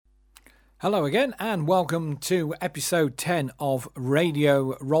Hello again and welcome to episode 10 of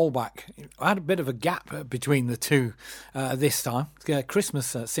Radio Rollback. I had a bit of a gap between the two this time.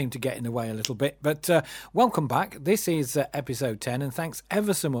 Christmas seemed to get in the way a little bit, but welcome back. This is episode 10 and thanks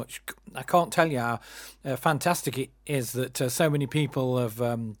ever so much. I can't tell you how fantastic it is that so many people have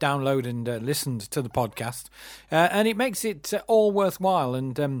downloaded and listened to the podcast, and it makes it all worthwhile.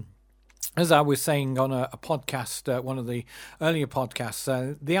 And as I was saying on a podcast, one of the earlier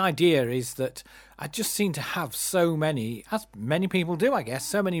podcasts, the idea is that I just seem to have so many, as many people do, I guess,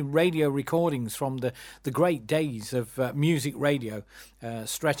 so many radio recordings from the great days of music radio,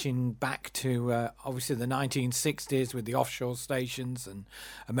 stretching back to obviously the 1960s with the offshore stations and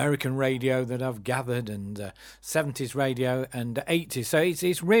American radio that I've gathered, and 70s radio and 80s. So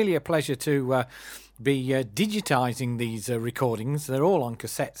it's really a pleasure to be digitising these recordings. They're all on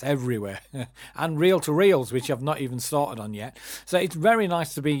cassettes everywhere and reel-to-reels, which I've not even started on yet. So it's very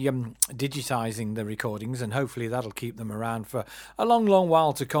nice to be digitising the recordings, and hopefully that'll keep them around for a long, long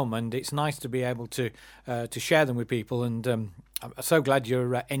while to come. And it's nice to be able to share them with people, and I'm so glad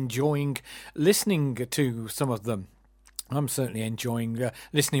you're enjoying listening to some of them. I'm certainly enjoying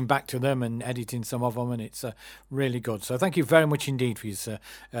listening back to them and editing some of them, and it's really good. So thank you very much indeed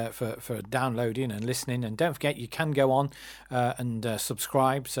for downloading and listening. And don't forget, you can go on and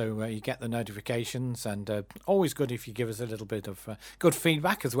subscribe so you get the notifications. And always good if you give us a little bit of good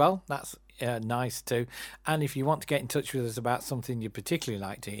feedback as well. That's nice too. And if you want to get in touch with us about something you particularly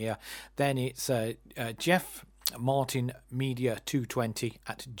like to hear, then it's Jeff Martin Media 220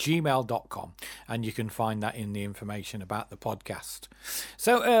 at gmail.com, and you can find that in the information about the podcast.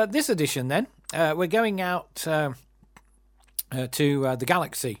 So this edition then, we're going out to the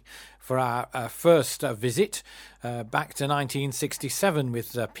Galaxy for our first visit back to 1967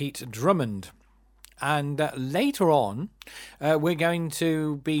 with Pete Drummond. And later on, we're going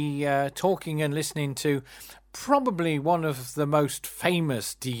to be talking and listening to probably one of the most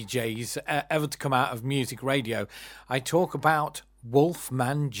famous DJs ever to come out of music radio. I talk about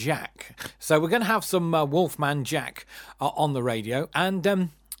Wolfman Jack. So we're going to have some Wolfman Jack on the radio. And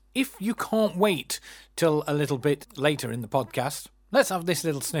if you can't wait till a little bit later in the podcast, let's have this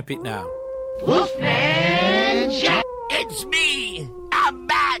little snippet now. Wolfman Jack! It's me! I'm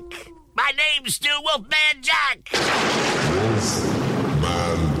back! My name's still Wolfman Jack! Wolfman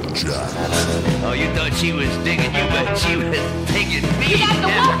Jack. Oh, you thought she was digging you, but she was digging me. You got the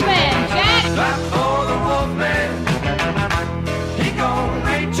Wolfman, Jack! Clap for the Wolfman. He gon'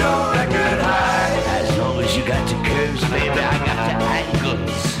 rate your record high. As long as you got your curves, baby, I got your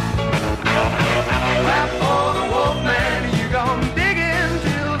angles. Clap for the Wolfman. You gon' dig in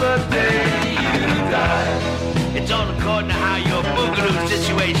till the day you die. It's all according to how your boogaloo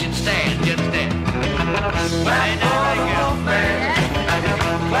situation stands, you understand? Clap for the Wolfman.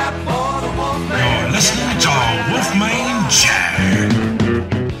 Clap for the Wolfman. You're listening to Wolfman Jack.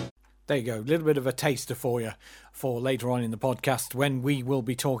 There you go, a little bit of a taster for you for later on in the podcast, when we will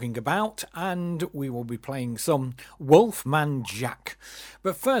be talking about and we will be playing some Wolfman Jack.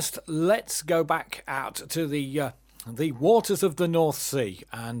 But first, let's go back out to the waters of the North Sea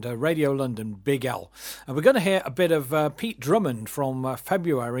and Radio London, Big L. And we're going to hear a bit of Pete Drummond from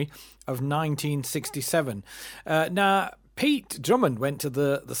February of 1967. Now, Pete Drummond went to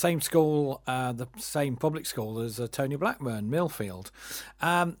the same school, the same public school as Tony Blackburn, Millfield.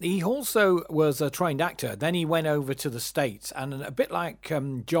 He also was a trained actor. Then he went over to the States, and a bit like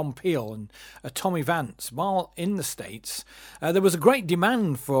John Peel and Tommy Vance, while in the States, there was a great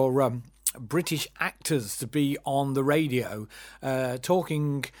demand for British actors to be on the radio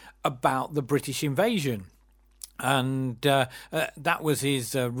talking about the British invasion. And that was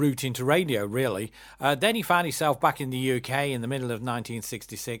his route into radio, really. Then he found himself back in the UK in the middle of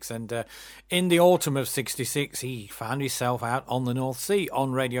 1966, and in the autumn of 66, he found himself out on the North Sea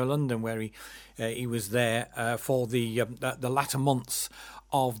on Radio London, where he was there for the latter months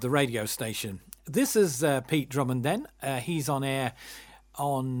of the radio station. This is Pete Drummond then. He's on air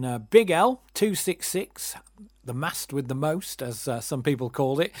on Big L 266, the mast with the most, as some people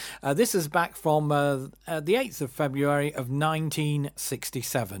called it. This is back from the 8th of February of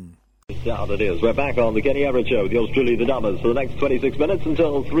 1967. Down it is. We're back on the Kenny Everett Show with yours truly, the Dummers, for the next 26 minutes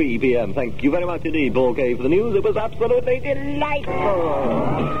until 3 p.m. Thank you very much indeed, Paul Kay, for the news. It was absolutely delightful.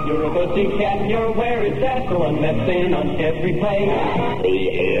 You're a pussycat and you're where it's at, the one that's in on every play. 3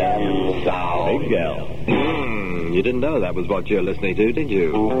 a.m. sound. Big L. You didn't know that was what you're listening to, did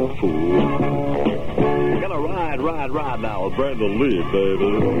you? Fool. We're gonna ride now with Brandon Lee, baby.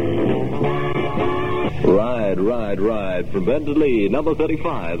 Ride. From Bentley, number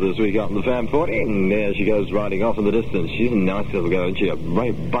 35 this week on the Fam 40. And there she goes riding off in the distance. She's a nice little girl, isn't she? A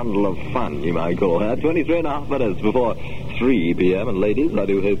great bundle of fun, you might call her. 23 and a half minutes before 3 p.m. And ladies, I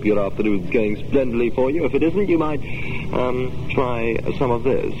do hope your afternoon's going splendidly for you. If it isn't, you might try some of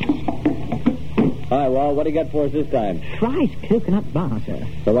this. Hi, Walt. What do you got for us this time? Fry's coconut bar, sir.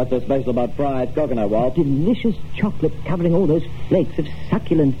 So what's so special about Fry's coconut, Walt? Delicious chocolate covering all those flakes of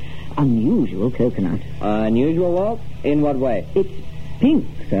succulent, unusual coconut. Unusual, Walt? In what way? It's pink,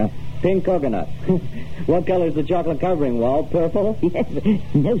 sir. Pink coconut. What color's the chocolate covering, Walt? Purple? Yes,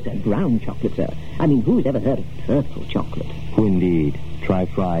 no, sir. Brown chocolate, sir. I mean, who's ever heard of purple chocolate? Indeed. Try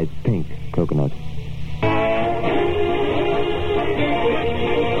Fry's pink coconut.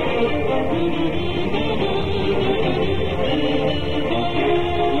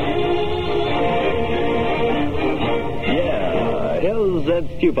 Here's that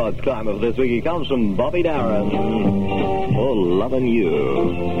Stewpot's climb of this week. He comes from Bobby Darin. Oh, loving you.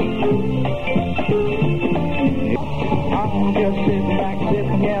 I'm just sitting back,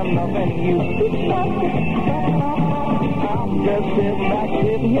 sipping and loving you. I'm just sitting back,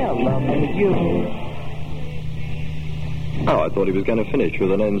 sipping and loving you. Oh, I thought he was going to finish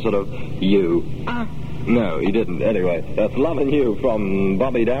with an end sort of you. No, he didn't. Anyway, that's Lovin' You from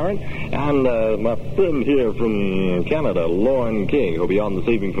Bobby Darin. And my friend here from Canada, Lauren King, who'll be on this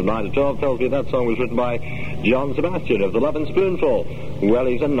evening from 9 to 12, tells me that song was written by John Sebastian of the Lovin' Spoonful. Well,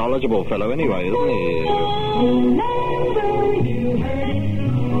 he's a knowledgeable fellow anyway, isn't he? Remember you heard it,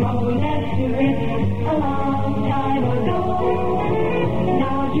 oh, let's do it a long time ago.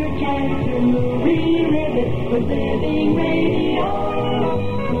 Now's your chance to relive it with Living Radio.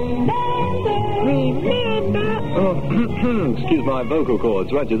 Excuse my vocal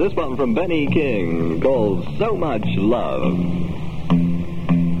cords. Right to this one from Benny King called So Much Love.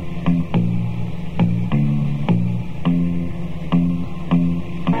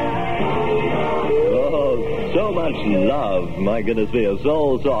 So Much Love. My goodness me, a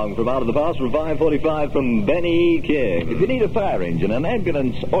soul song from out of the past from 5:45 from Benny King. If you need a fire engine, an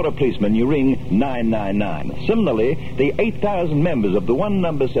ambulance, or a policeman, you ring 999. Similarly, the 8,000 members of the One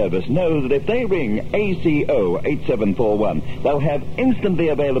Number Service know that if they ring ACO 8741, they'll have instantly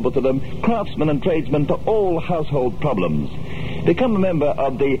available to them craftsmen and tradesmen for all household problems. Become a member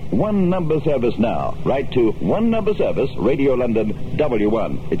of the One Number Service now. Write to One Number Service, Radio London,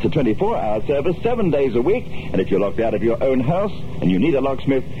 W1. It's a 24-hour service, 7 days a week. And if you're locked out of your own house and you need a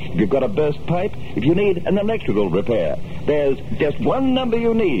locksmith, if you've got a burst pipe, if you need an electrical repair, there's just one number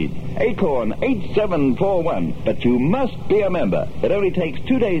you need, Acorn 8741. But you must be a member. It only takes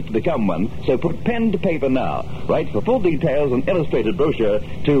 2 days to become one, so put pen to paper now. Write for full details and illustrated brochure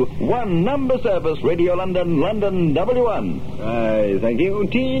to One Number Service, Radio London, London, W1. Thank you.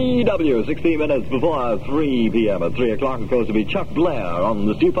 TW, 16 minutes before 3 p.m. At 3 o'clock, of course, will be Chuck Blair on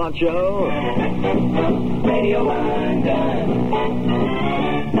the Stewpot Show. Radio London.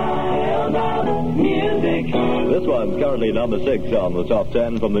 Miles of music. This one's currently number 6 on the top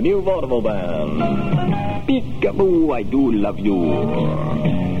 10 from the new Vaudeville Band. Peekaboo, I do love you.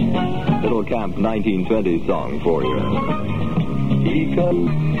 Little Camp 1920 song for you. Peekaboo.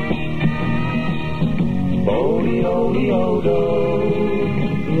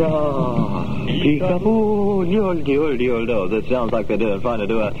 Peekaboo, yol. That sounds like they're trying to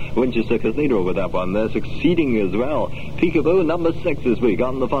do a Winchester Cathedral with that one. They're succeeding as well. Peekaboo, number 6 this week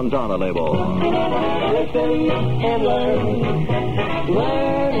on the Fontana label. Listen and learn.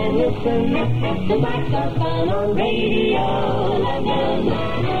 Learn and listen. The marks are fun on Radio London.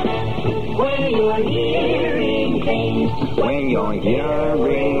 When you're hearing things. When you're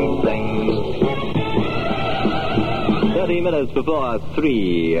hearing things. 30 minutes before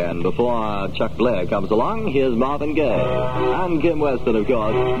 3, and before Chuck Blair comes along, here's Marvin Gaye. And Kim Weston, of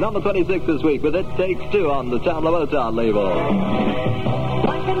course. Number 26 this week with It Takes Two on the Tamla Motown label.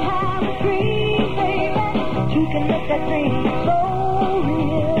 One can have a dream, baby. Two can make that dream so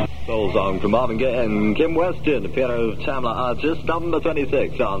real. Soul song from Marvin Gaye and Kim Weston, a pair of Tamla artists, number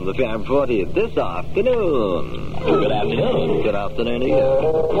 26 on the Fam 40 this afternoon. Good afternoon. Good afternoon to you.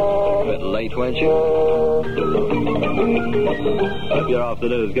 A bit late, weren't you? Hope your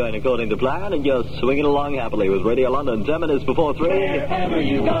afternoon is going according to plan and you're swinging along happily with Radio London 10 minutes before 3. Wherever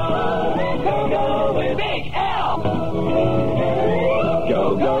you go with Big L.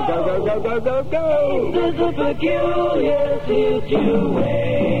 Go. This is a peculiar situation.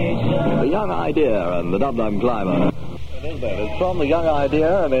 The Young Idea and the Dum Dum Climber. It's from the Young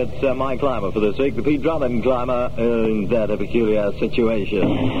Idea, and it's my climber for this week, the Pete Drummond Climber, in that a peculiar situation.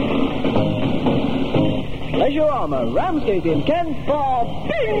 Leisure Armour, Ramsgate in Kent for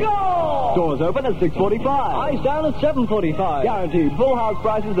Bingo! Doors open at 6:45. Eyes down at 7:45. Guaranteed full house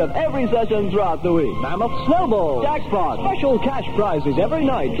prices at every session throughout the week. Mammoth Snowball. Jackpot. Special cash prizes every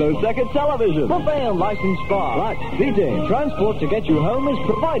night. Closed circuit television. Buffet and licensed bar. Flat seating. Transport to get you home is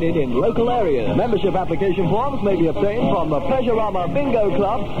provided in local areas. Membership application forms may be obtained from the Pleasurama Bingo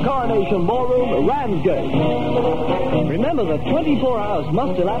Club, Coronation Ballroom, Ramsgate. Remember that 24 hours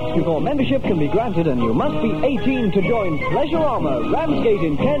must elapse before membership can be granted, and you must be 18 to join Pleasurama, Ramsgate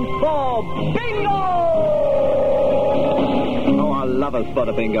in Kent for Bingo! Oh, I love a spot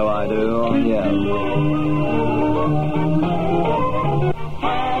of bingo, I do. Yeah.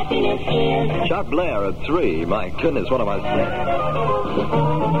 Chuck Blair at 3. My goodness, what am I saying?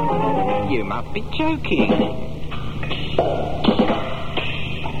 You must be joking.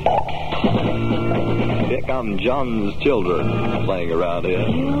 Here come John's Children playing around here.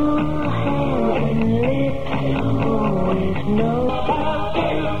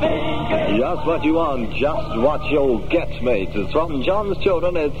 Just what you want, just what you'll get, mates. It's from John's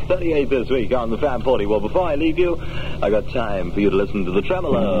Children. It's 38 this week on the Fab 40. Well, before I leave you, I got time for you to listen to the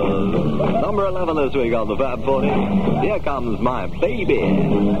Tremolos. Number 11 this week on the Fab 40. Here comes My Baby.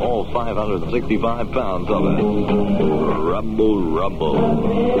 All 565 pounds of it. Rumble, rumble.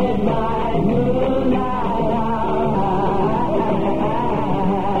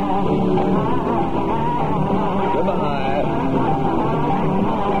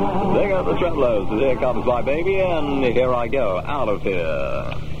 The Tremolos, and here comes My Baby, and here I go, out of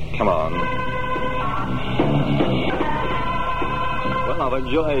here. Come on. Well, I've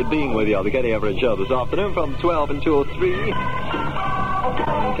enjoyed being with you on the Kenny Everett Show this afternoon from 12 until 3.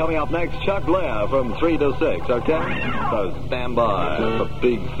 And coming up next, Chuck Blair from 3 to 6, okay? So stand by for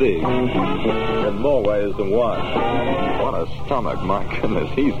Big Sig in more ways than one. What a stomach, my goodness,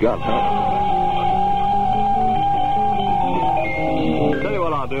 he's got that. Tell you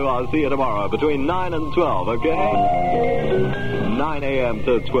what I'll do, I'll see you tomorrow between 9 and 12, okay? 9 a.m.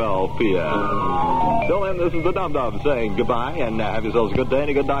 to 12 p.m. Till then, this is the Dum Dum saying goodbye, and have yourselves a good day and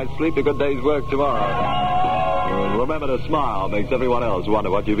a good night's sleep, a good day's work tomorrow. And remember to smile, makes everyone else wonder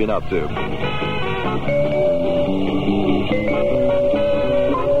what you've been up to.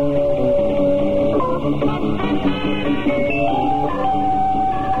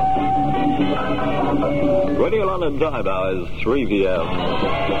 Radio London time now is 3 p.m.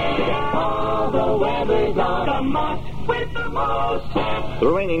 All the weather's on the most with the most. The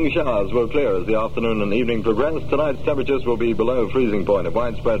remaining showers will clear as the afternoon and evening progress. Tonight's temperatures will be below freezing point. A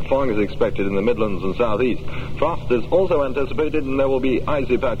widespread fog is expected in the Midlands and southeast. Frost is also anticipated, and there will be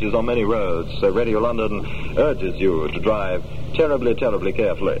icy patches on many roads. So Radio London urges you to drive terribly, terribly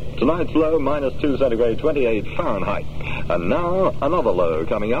carefully. Tonight's low, -2 centigrade, 28 Fahrenheit. And now, another low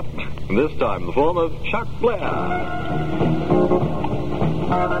coming up, this time in the form of Chuck Blair.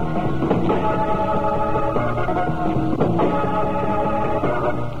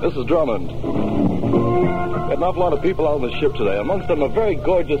 This is Drummond. Got an awful lot of people on the ship today. Amongst them, a very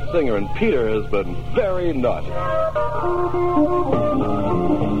gorgeous singer, and Peter has been very naughty.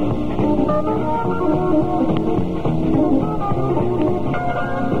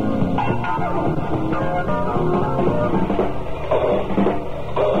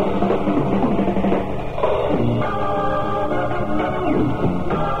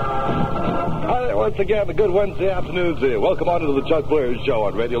 Once again, a good Wednesday afternoon to you. Welcome on to the Chuck Blair Show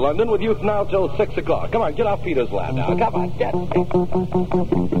on Radio London with you now till 6 o'clock. Come on, get off Peter's lap now. Come on, get. On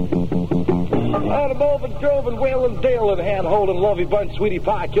a Melvin, Grove, and Whalen, Dale, and hand holding Lovey Bunch, Sweetie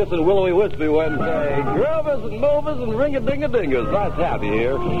Pie, kissing Willowy Wispy Wednesday. Grovers and Movers and Ring-a-ding-a-dingers. Nice to have you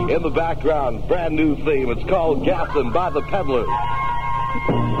here. In the background, brand new theme. It's called Gassin' by the Peddlers.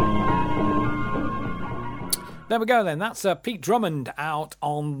 There we go then, that's Pete Drummond out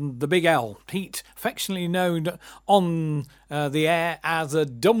on the Big L. Pete, affectionately known on the air as a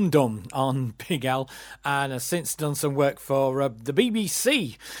Dum Dum on Big L, and has since done some work for the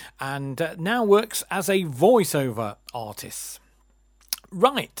BBC, and now works as a voiceover artist.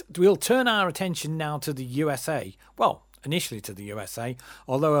 Right, we'll turn our attention now to the USA. Well, initially to the USA,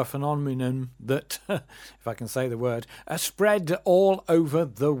 although a phenomenon that, if I can say the word, spread all over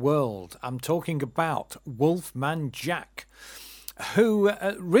the world. I'm talking about Wolfman Jack, who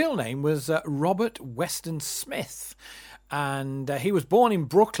real name was Robert Weston Smith, and he was born in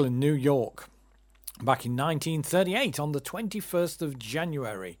Brooklyn, New York, back in 1938 on the 21st of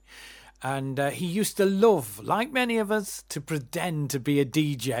January. And he used to love, like many of us, to pretend to be a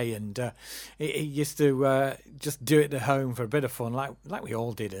DJ, and he used to just do it at home for a bit of fun, like we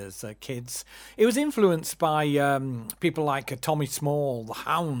all did as kids. He was influenced by people like Tommy Small, The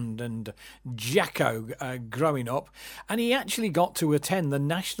Hound, and Jacko growing up, and he actually got to attend the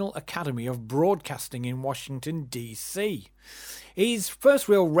National Academy of Broadcasting in Washington, D.C. His first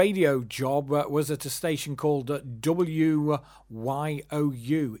real radio job was at a station called WYOU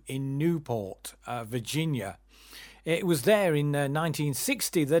in Newport, Virginia. It was there in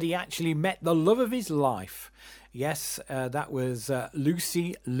 1960 that he actually met the love of his life. Yes, that was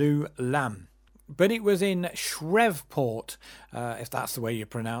Lucy Lou Lamb. But it was in Shreveport, if that's the way you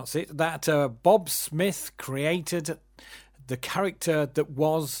pronounce it, that Bob Smith created the character that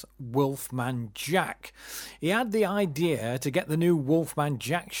was Wolfman Jack. He had the idea to get the new Wolfman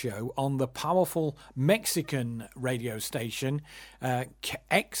Jack show on the powerful Mexican radio station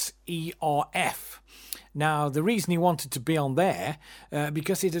XERF. Now, the reason he wanted to be on there,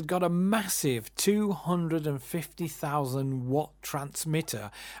 because it had got a massive 250,000 watt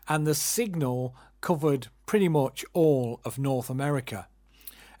transmitter, and the signal covered pretty much all of North America.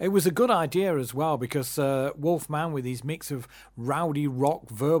 It was a good idea as well, because Wolfman, with his mix of rowdy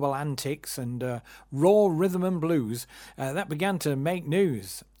rock, verbal antics and raw rhythm and blues, that began to make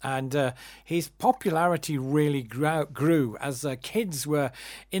news. And his popularity really grew as kids were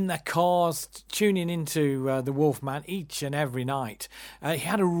in their cars tuning into the Wolfman each and every night. He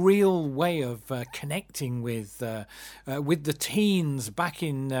had a real way of connecting with the teens back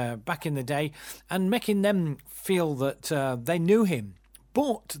in the day, and making them feel that they knew him.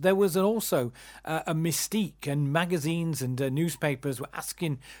 But there was also a mystique, and magazines and newspapers were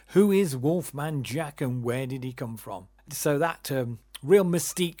asking, who is Wolfman Jack and where did he come from? So that real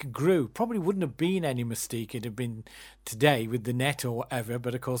mystique grew. Probably wouldn't have been any mystique. It'd have been today with the net or whatever,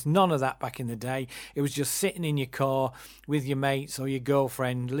 but of course none of that back in the day. It was just sitting in your car with your mates or your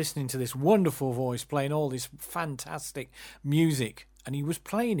girlfriend, listening to this wonderful voice playing all this fantastic music, and he was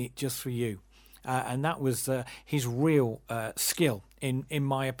playing it just for you. And that was his real skill, in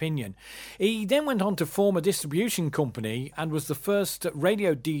my opinion. He then went on to form a distribution company and was the first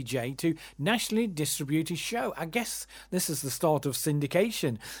radio DJ to nationally distribute his show. I guess this is the start of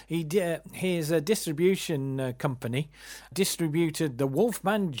syndication. His distribution company distributed the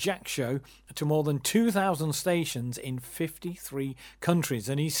Wolfman Jack show to more than 2,000 stations in 53 countries,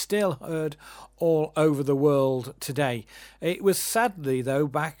 and he's still heard all over the world today. It was sadly, though,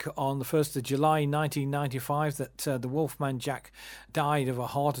 back on the 1st of July 1995 that the Wolfman Jack died of a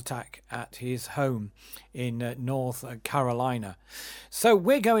heart attack at his home in North Carolina. So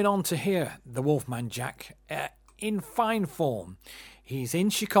we're going on to hear the Wolfman Jack in fine form. He's in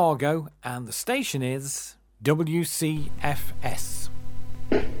Chicago, and the station is WCFS.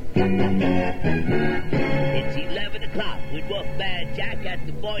 It's 11 o'clock with Wolfman Jack at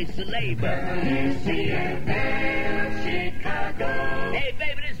the Voice of Labor. WCFS, Chicago. Hey,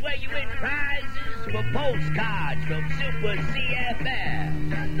 baby, this is where you win prizes for postcards from Super CFS.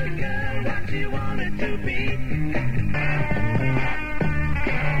 Just a girl what you wanted to be.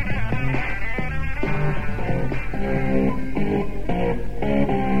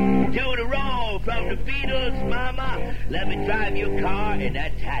 To the roll from the Beatles, mama. Let me drive your car in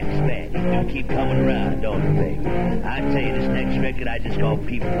that tax man. You keep coming around, don't you, baby? I tell you, this next record I just gonna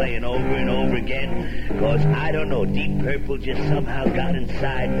keep playing over and over again. Cause I don't know, Deep Purple just somehow got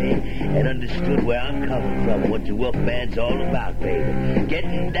inside me and understood where I'm coming from, what the Wolfman's all about, baby.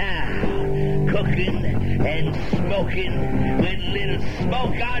 Getting down, cooking and smoking with a little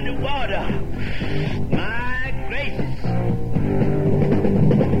smoke on the water. My gracious.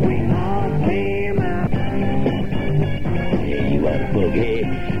 Yeah, you want to boogie,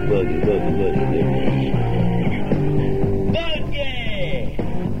 boogie, boogie, boogie with me. Boogie!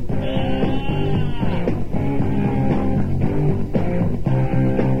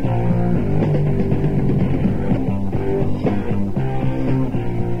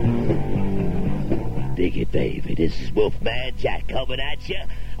 Dig it, baby. This is Wolfman Jack coming at you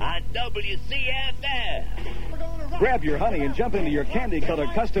on WCFS. Grab your honey and jump into your candy-colored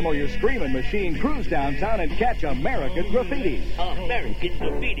custom or your screaming machine. Cruise downtown and catch American Graffiti. American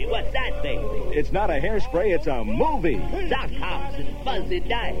Graffiti? What's that, baby? It's not a hairspray, it's a movie. Sock hops and fuzzy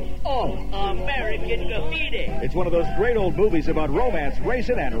dice. Oh, American Graffiti. It's one of those great old movies about romance,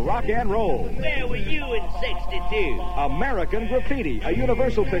 racing, and rock and roll. Where were you in 62? American Graffiti, a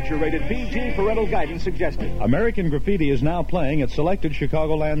Universal picture rated PG, parental guidance suggested. American Graffiti is now playing at selected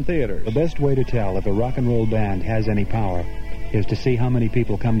Chicagoland theaters. The best way to tell if a rock and roll band has any power is to see how many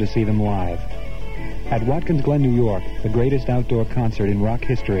people come to see them live. At Watkins Glen, New York, the greatest outdoor concert in rock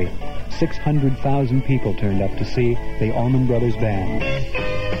history, 600,000 people turned up to see the Allman Brothers Band.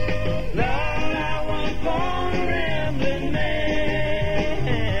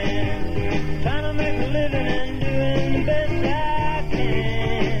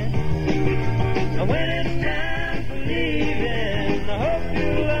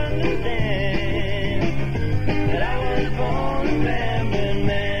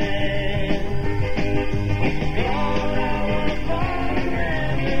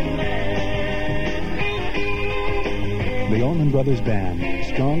 The Allman Brothers Band,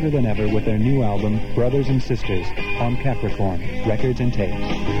 stronger than ever with their new album, Brothers and Sisters, on Capricorn, Records and Tapes.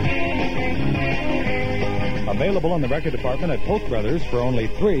 Available in the record department at Polk Brothers for only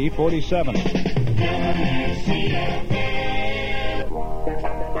 $3.47.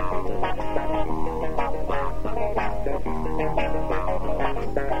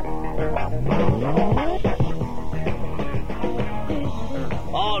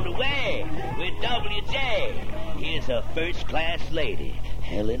 All the way with WJ. Here's a first-class lady,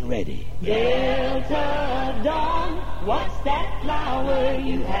 Helen Reddy. Delta Dawn, what's that flower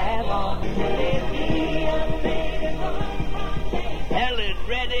you have on? Helen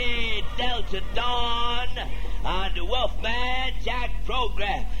Reddy, Delta Dawn, on the Wolfman Jack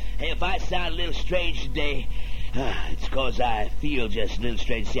program. Hey, if I sound a little strange today, it's because I feel just a little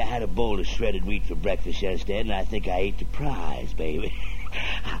strange. See, I had a bowl of shredded wheat for breakfast yesterday, and I think I ate the prize, baby.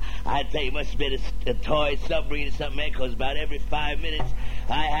 I tell you, it must have been a toy submarine or something, man, because about every 5 minutes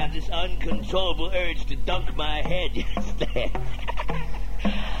I have this uncontrollable urge to dunk my head, you understand?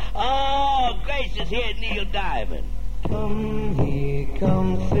 Oh, gracious, here, Neil Diamond. Come here,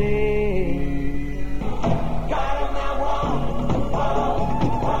 come see. Got him that one.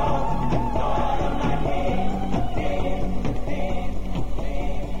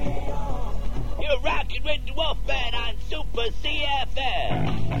 You're rocking with the Wolfman on Super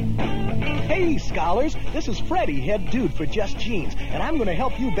CFM. Hey, scholars, this is Freddie, head dude for Just Jeans, and I'm going to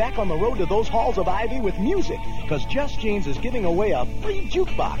help you back on the road to those halls of ivy with music, because Just Jeans is giving away a free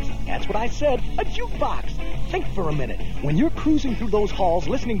jukebox. That's what I said, a jukebox. Think for a minute. When you're cruising through those halls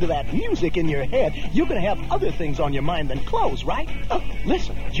listening to that music in your head, you're going to have other things on your mind than clothes, right?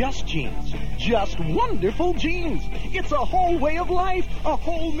 Listen, Just Jeans. Just wonderful jeans. It's a whole way of life, a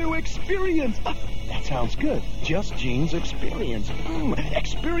whole new experience. That sounds good. Just Jeans Experience.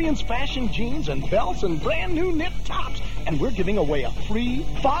 Experience fashion jeans and belts and brand new knit tops. And we're giving away a free,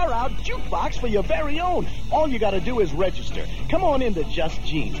 far-out jukebox for your very own. All you got to do is register. Come on into Just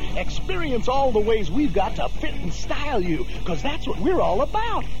Jeans. Experience all the ways we've got to fit and style you, because that's what we're all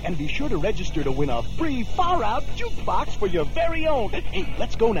about. And be sure to register to win a free, far-out jukebox for your very own. Hey,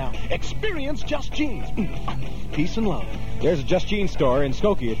 let's go now. Experience Just Jeans. Peace and love. There's a Just Jeans store in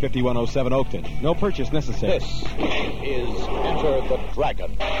Skokie at 5107 Oakton. No purchase necessary. This is Enter the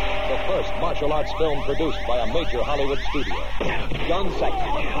Dragon, the first martial arts film produced by a major Hollywood studio. John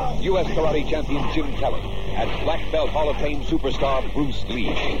Saxon, U.S. Karate Champion Jim Kelly, and Black Belt Hall of Fame superstar Bruce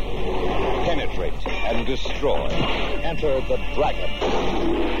Lee. Penetrate and destroy. Enter the Dragon.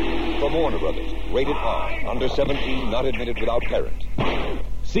 From Warner Brothers, rated R, under 17, not admitted without parent.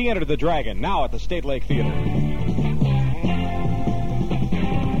 See Enter the Dragon now at the State Lake Theater.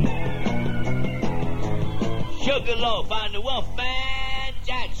 Sugarloaf on the Wolfman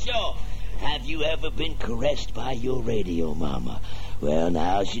Jack Show. Have you ever been caressed by your radio mama? Well,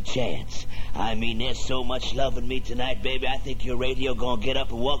 now's your chance. I mean, there's so much love in me tonight, baby. I think your radio gonna get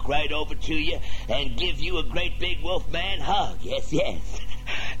up and walk right over to you and give you a great big Wolfman hug. Yes, yes.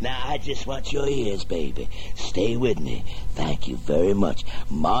 Now, I just want your ears, baby. Stay with me. Thank you very much.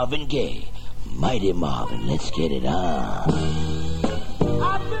 Marvin Gaye. Mighty Marvin. Let's get it on.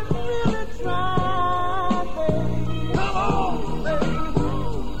 I've been really trying, baby. Come on, baby.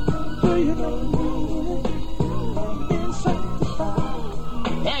 Do you know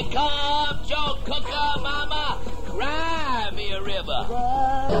Here comes Joe Cooker, mama. Cry me a river.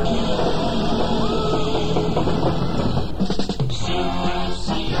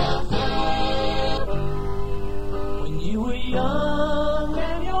 When you were young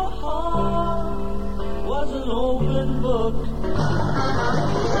and your heart was an open book.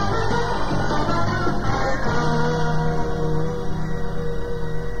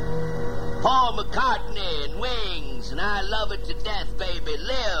 Paul McCartney and Wings, and I love it to death, baby.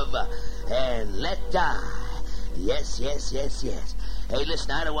 Live and let die. Yes, yes, yes, yes. Hey, listen,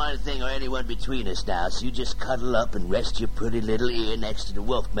 I don't want anything or anyone between us now, so you just cuddle up and rest your pretty little ear next to the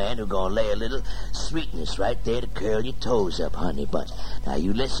Wolfman, who's gonna lay a little sweetness right there to curl your toes up, honey bunch. Now,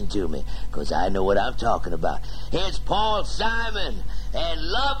 you listen to me, because I know what I'm talking about. Here's Paul Simon, and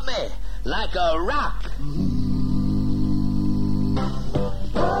Love Me Like a Rock.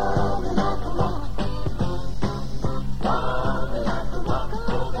 Oh,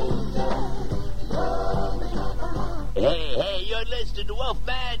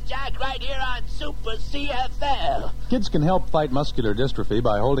 for CFL. Kids can help fight muscular dystrophy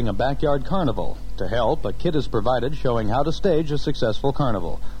by holding a backyard carnival. To help, a kit is provided showing how to stage a successful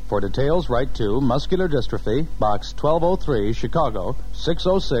carnival. For details, write to Muscular Dystrophy, Box 1203, Chicago,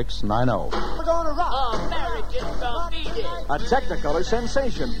 60690. We're going to rock. American Graffiti. A Technicolor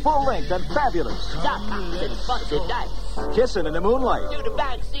sensation, full length and fabulous. Sock hops and funky dice. Kissing in the moonlight. Do the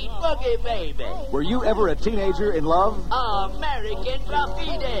backseat boogie, baby. Were you ever a teenager in love? American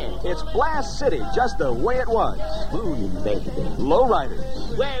Graffiti. It's Blast City, just the way it was. Moonin', baby.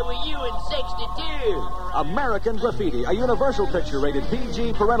 Lowriders. Where were you in 62? American Graffiti, a Universal picture rated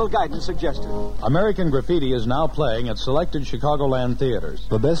PG, parental guidance suggested. American Graffiti is now playing at selected Chicagoland theaters.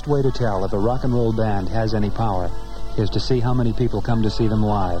 The best way to tell if a rock and roll band has any power is to see how many people come to see them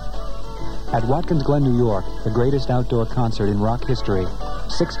live. At Watkins Glen, New York, the greatest outdoor concert in rock history,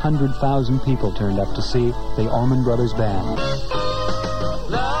 600,000 people turned up to see the Allman Brothers Band.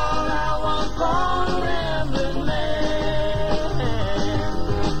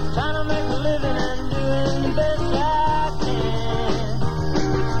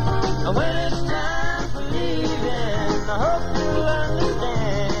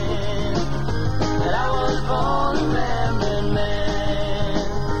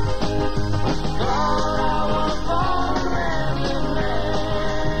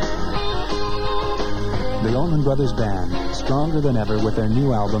 The Allman Brothers Band, stronger than ever with their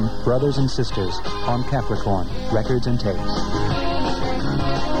new album, Brothers and Sisters, on Capricorn, Records and Tapes.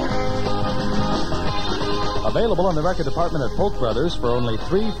 Available in the record department at Polk Brothers for only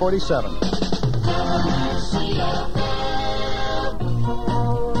 $3.47.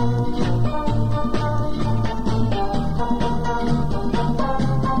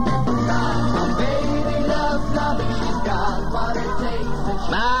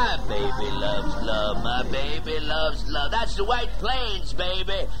 My baby loves love. My baby loves love. That's the White Plains,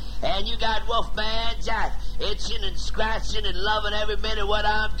 baby. And you got Wolfman Jack itching and scratching and loving every minute what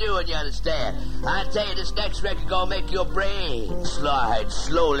I'm doing, you understand? I tell you, this next record gonna make your brain slide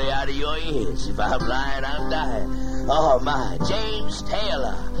slowly out of your ears. If I'm lying, I'm dying. Oh, my. James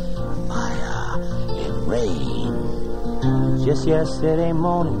Taylor. Fire and Rain. Just yesterday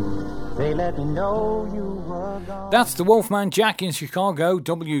morning, they let me know you were gone. That's the Wolfman Jack in Chicago,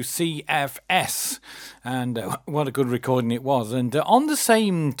 WCFS. And what a good recording it was. And on the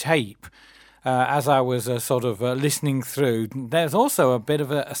same tape, as I was listening through, there's also a bit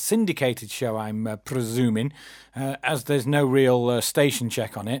of a syndicated show, I'm presuming, as there's no real station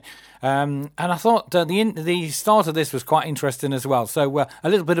check on it. And I thought the start of this was quite interesting as well. So a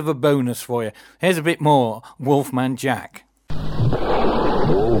little bit of a bonus for you. Here's a bit more Wolfman Jack.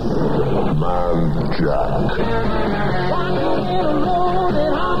 Wolfman Jack.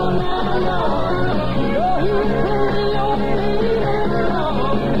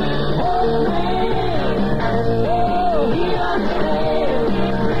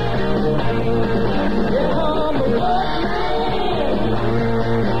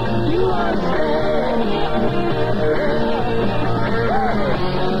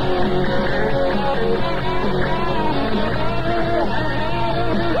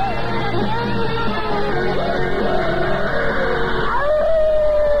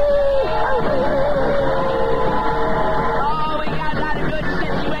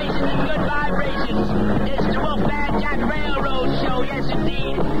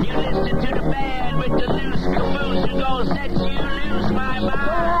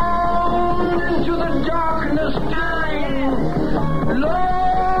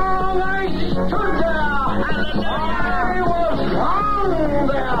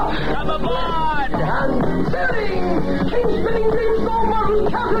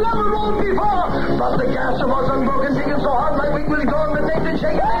 But the gas was unbroken, digging so hard my wing was gone, but they did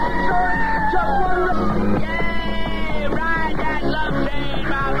shake. Just one. Yay! Ride that love train,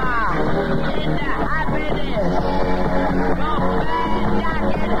 mama. Into happiness. Wolfman Jack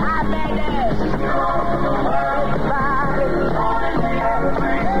in happiness.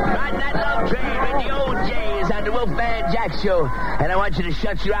 Ride that love train with the old Jays on the Wolfman Jack Show. And I want you to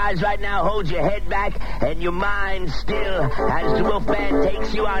shut your eyes right now, hold your head back, and your mind still as the Wolfman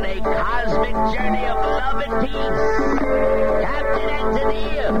takes you on a cosmic journey of love and peace. Captain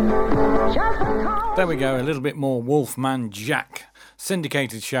Engineer. There we go, a little bit more Wolfman Jack.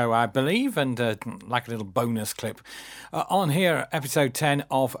 Syndicated show, I believe, and like a little bonus clip. On here, episode 10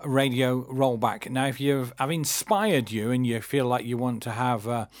 of Radio Rollback. Now, if I've inspired you and you feel like you want to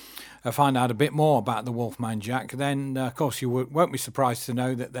have find out a bit more about the Wolfman Jack, then, of course, you won't be surprised to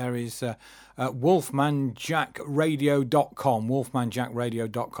know that there is wolfmanjackradio.com,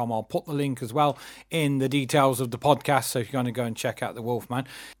 wolfmanjackradio.com. I'll put the link as well in the details of the podcast, so if you're going to go and check out the Wolfman.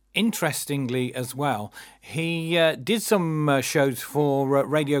 interestingly as well, he did some shows for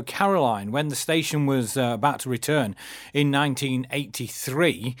Radio Caroline when the station was about to return in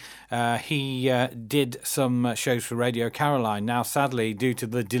 1983. He did some shows for Radio Caroline. Now, sadly, due to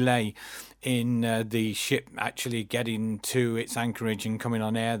the delay in the ship actually getting to its anchorage and coming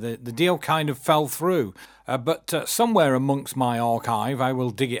on air, the deal kind of fell through. But somewhere amongst my archive, I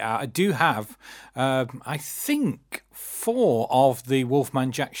will dig it out. I do have, I think, 4 of the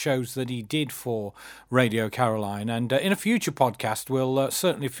Wolfman Jack shows that he did for Radio Caroline, and in a future podcast we'll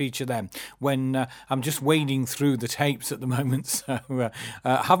certainly feature them when I'm just wading through the tapes at the moment, so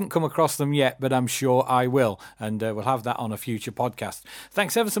haven't come across them yet, but I'm sure I will, and we'll have that on a future podcast.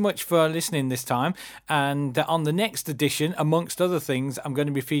 Thanks ever so much for listening this time, and on the next edition, amongst other things, I'm going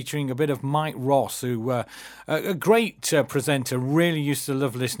to be featuring a bit of Mike Ross, who a great presenter, really used to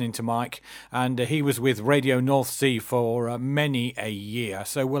love listening to Mike, and he was with Radio North Sea for many a year.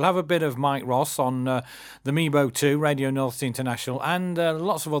 So we'll have a bit of Mike Ross on the Mebo 2, Radio North Sea International, and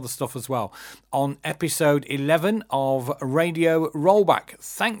lots of other stuff as well on episode 11 of Radio Rollback.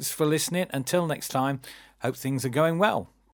 Thanks for listening. Until next time, hope things are going well.